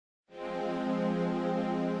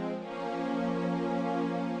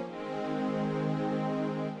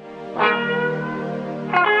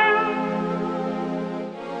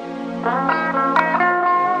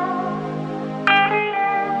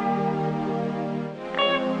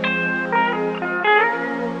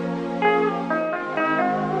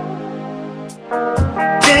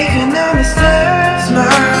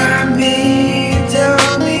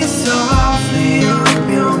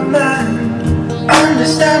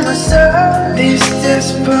understand myself, this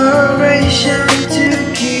desperation to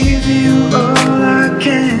give you all I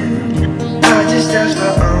can. I just ask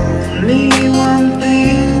for only one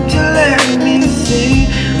thing, to let me sing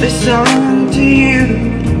this song to you.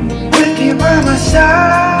 With you by my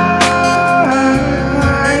side,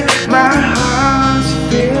 my heart's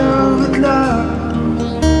filled with love.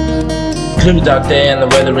 Gloomy dark day and the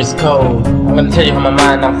weather is cold. I'm gonna tell you how my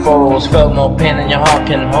mind unfolds. Felt more pain than your heart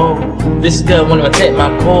can hold. This girl won't even take my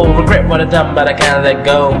call. Regret what I done, but I can't let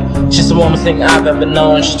go. She's the warmest thing I've ever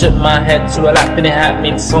known. She took my head to her lap and it had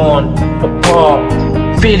me torn apart.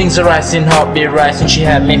 Feelings are rising, heartbeat rising, she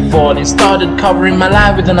had me falling. Started covering my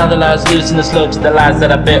life with another lies, losing the slope to the lies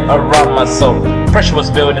that I built around my soul. Pressure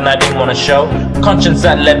was building, I didn't want to show. Conscience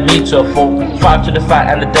that led me to a fall. Fight to the fight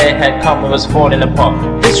and the day had come, it was falling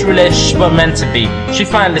apart. This relationship was meant to be. She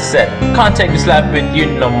finally said, can't take this life with you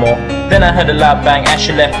no more. Then I heard a loud bang and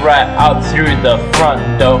she left right out through the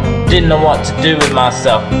front door. Didn't know what to do with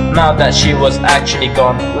myself. Now that she was actually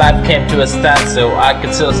gone, life came to a standstill. I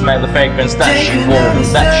could still smell the fragrance that she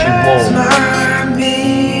wore. Smile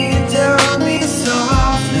me, tell me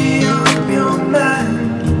softly I'm your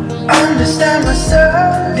man. Understand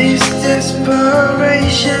myself, this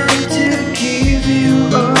desperation to give you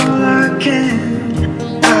all I can.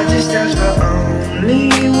 I just ask for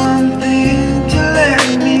only one thing, to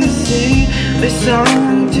let me sing this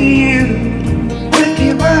song to you. With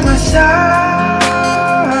you by my side,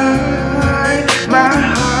 my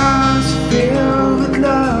heart's filled with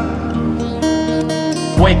love.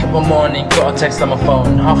 Wake up one morning, got a text on my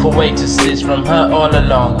phone. Half awake to stitch from her all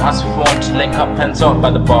along. Asked for phone to link up and talk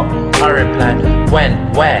by the bar. I replied,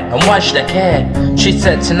 when, where, and why should I care? She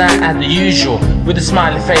said tonight at the usual, with a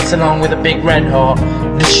smiley face along with a big red heart.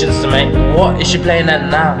 Decisions to make, what is she playing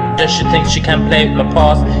at now? Does she think she can play with my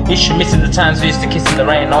past? Is she missing the times we used to kiss in the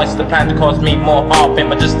rain? Or is the plan to cause me more heartpain,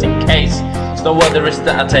 but just in case? So what the risk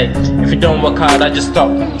that I take? If you don't work hard, I just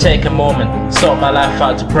stop. Take a moment, sort my life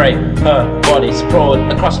out to pray. Her body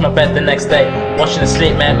sprawled across my bed the next day. Watching her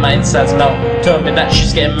sleep made my insides melt. Told me that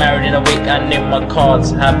she's getting married in a week. I knew my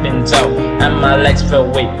cards had been dealt, and my legs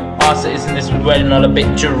felt weak. Asked her, isn't this wedding all a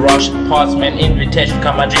bit too rushed? Passed me an invitation,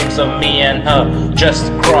 cut my dreams of me and her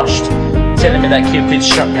just crushed. Telling me that Cupid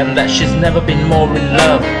struck and that she's never been more in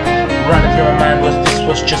love. Running through my mind was this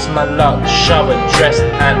was just my luck. Showered, dressed,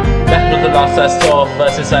 and that was the last I saw of her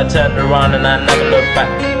since I turned around and I never looked back.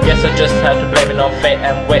 Guess I just had to blame it on fate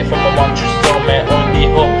and wait for my one true soulmate. Only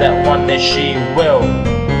hope that one day she will.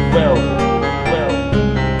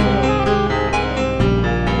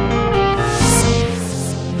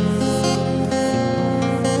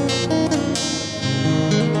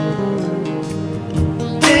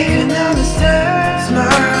 Take another step, smile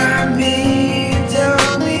at me,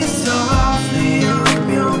 tell me softly I'm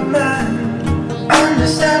your man.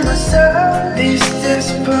 Understand myself, this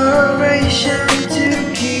desperation to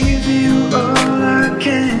give you all I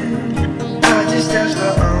can. I just ask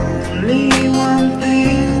for only one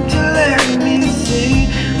thing, to let me sing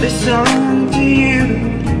this song to you.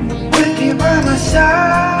 With you by my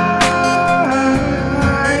side,